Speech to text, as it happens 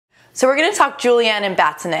So we're going to talk Julienne and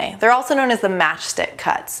bâtonnet. They're also known as the matchstick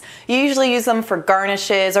cuts. You usually use them for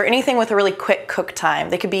garnishes or anything with a really quick cook time.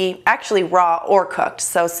 They could be actually raw or cooked.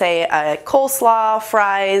 So say a coleslaw,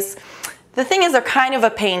 fries. The thing is, they're kind of a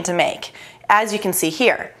pain to make, as you can see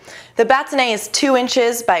here. The bâtonnet is 2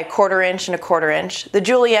 inches by 1/4 inch and 1/4 inch. The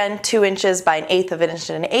Julienne 2 inches by 1/8 of an inch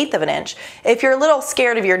and 1/8 of an inch. If you're a little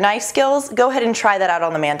scared of your knife skills, go ahead and try that out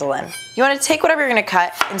on the mandolin. You want to take whatever you're going to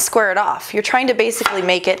cut and square it off. You're trying to basically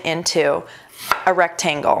make it into a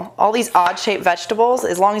rectangle. All these odd shaped vegetables,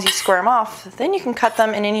 as long as you square them off, then you can cut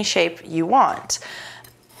them in any shape you want.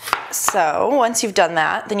 So once you've done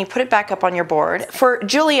that, then you put it back up on your board. For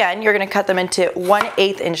Julienne, you're going to cut them into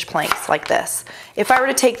 1/8 inch planks like this. If I were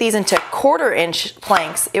to take these into 1/4 inch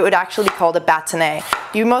planks, it would actually be called a bâtonnet.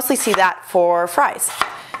 You mostly see that for fries.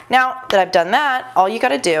 Now that I've done that, all you got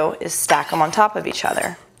to do is stack them on top of each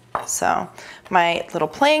other. So my little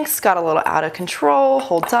planks got a little out of control.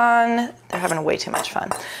 Hold on. They're having way too much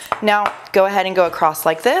fun. Now go ahead and go across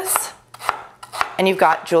like this, and you've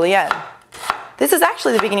got Julienne. This is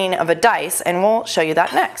actually the beginning of a dice, and we'll show you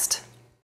that next.